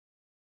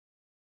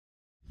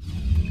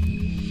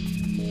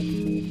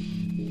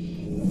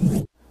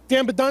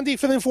Dan Bidondi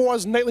for the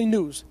InfoWars Nightly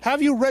News.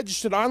 Have you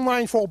registered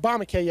online for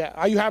Obamacare yet?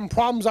 Are you having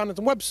problems on the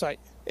website?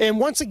 And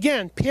once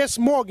again, Piers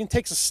Morgan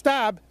takes a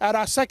stab at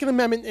our Second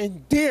Amendment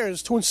and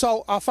dares to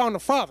insult our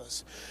Founding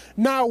Fathers.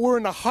 Now we're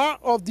in the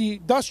heart of the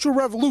Industrial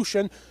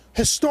Revolution,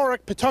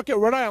 historic Pawtucket,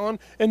 Rhode Island,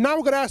 and now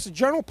we're going to ask the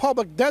general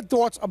public their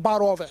thoughts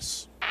about all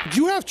this. Do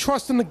you have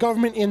trust in the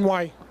government and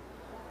why?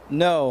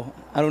 No,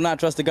 I do not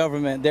trust the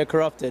government. They're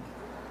corrupted.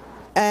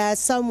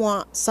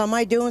 Somewhat. Some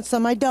I do and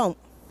some I don't.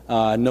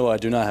 No, I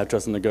do not have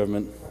trust in the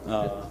government.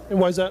 And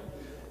why is that?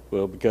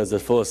 Well, because they're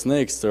full of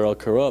snakes. They're all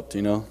corrupt,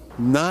 you know.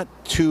 Not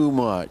too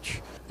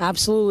much.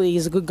 Absolutely,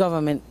 he's a good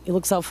government. He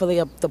looks out for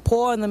the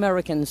poor and the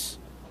Americans.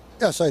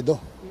 Yes, I do.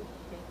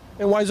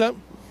 And why is that?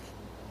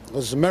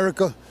 Because it's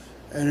America,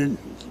 and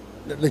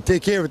they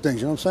take care of things,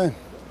 you know what I'm saying?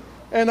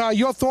 And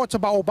your thoughts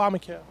about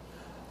Obamacare?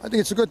 I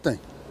think it's a good thing.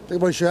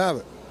 Everybody should have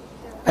it.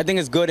 I think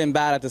it's good and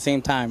bad at the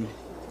same time.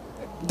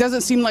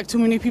 Doesn't seem like too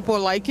many people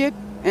like it,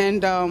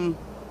 and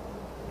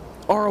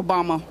or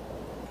Obama.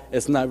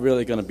 It's not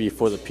really going to be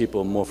for the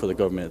people, more for the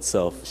government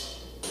itself.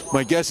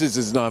 My guess is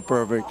it's not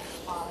perfect,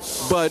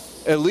 but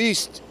at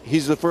least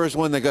he's the first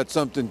one that got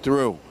something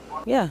through.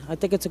 Yeah, I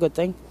think it's a good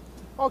thing.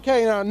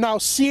 Okay, now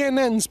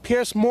CNN's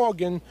Piers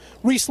Morgan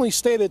recently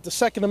stated the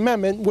Second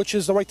Amendment, which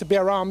is the right to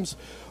bear arms,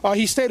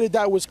 he stated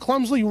that it was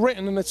clumsily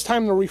written and it's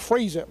time to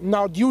rephrase it.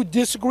 Now, do you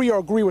disagree or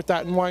agree with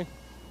that, and why?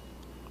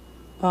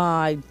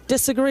 I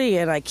disagree,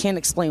 and I can't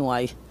explain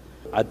why.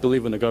 I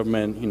believe when the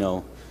government, you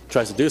know,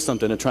 tries to do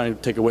something, they're trying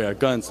to take away our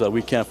guns so that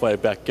we can't fight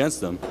back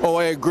against them. Oh,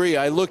 I agree.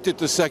 I looked at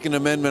the Second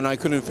Amendment. I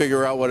couldn't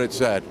figure out what it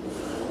said.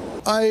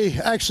 I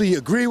actually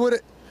agree with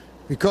it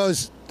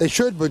because they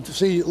should, but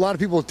see, a lot of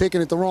people are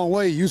taking it the wrong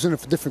way, using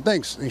it for different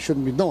things they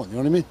shouldn't be doing, you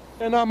know what I mean?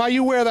 And are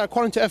you aware that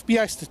according to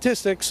FBI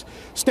statistics,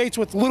 states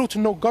with little to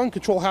no gun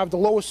control have the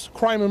lowest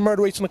crime and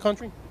murder rates in the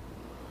country?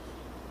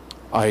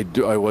 I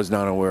was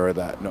not aware of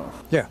that, no.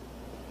 Yeah.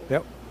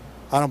 Yep.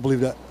 I don't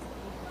believe that.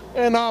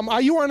 And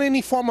are you on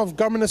any form of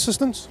government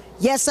assistance?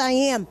 Yes, I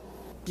am.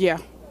 Yeah.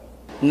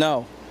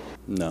 No.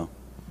 No.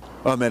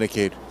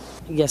 Medicaid.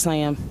 Yes, I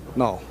am.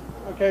 No.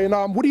 Okay,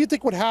 and what do you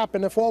think would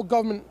happen if all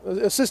government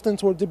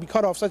assistance were to be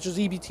cut off, such as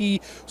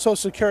EBT, Social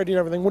Security, and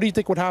everything? What do you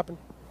think would happen?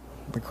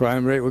 The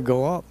crime rate would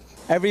go up.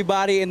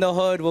 Everybody in the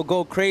hood will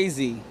go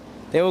crazy.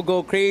 They will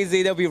go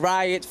crazy. There'll be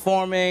riots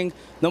forming.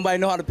 Nobody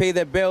know how to pay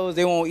their bills.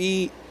 They won't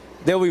eat.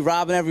 They'll be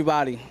robbing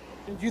everybody.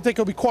 And do you think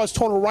it'll be cause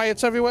total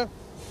riots everywhere?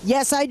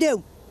 Yes, I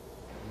do.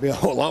 Be a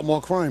whole lot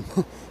more crime.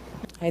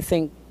 I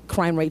think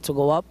crime rates will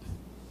go up.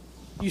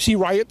 You see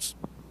riots?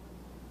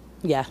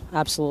 Yeah,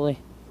 absolutely.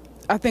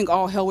 I think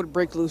all hell would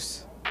break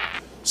loose.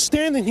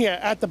 Standing here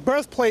at the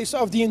birthplace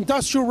of the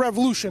Industrial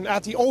Revolution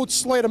at the old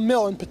Slater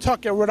Mill in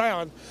Pawtucket, Rhode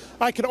Island,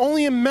 I could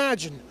only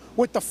imagine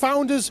what the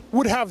founders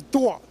would have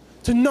thought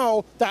to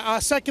know that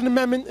our Second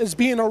Amendment is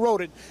being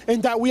eroded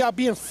and that we are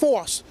being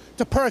forced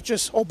to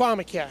purchase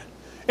Obamacare.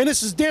 And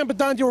this is Dan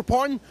Bidondi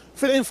reporting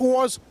for the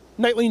InfoWars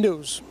Nightly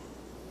News.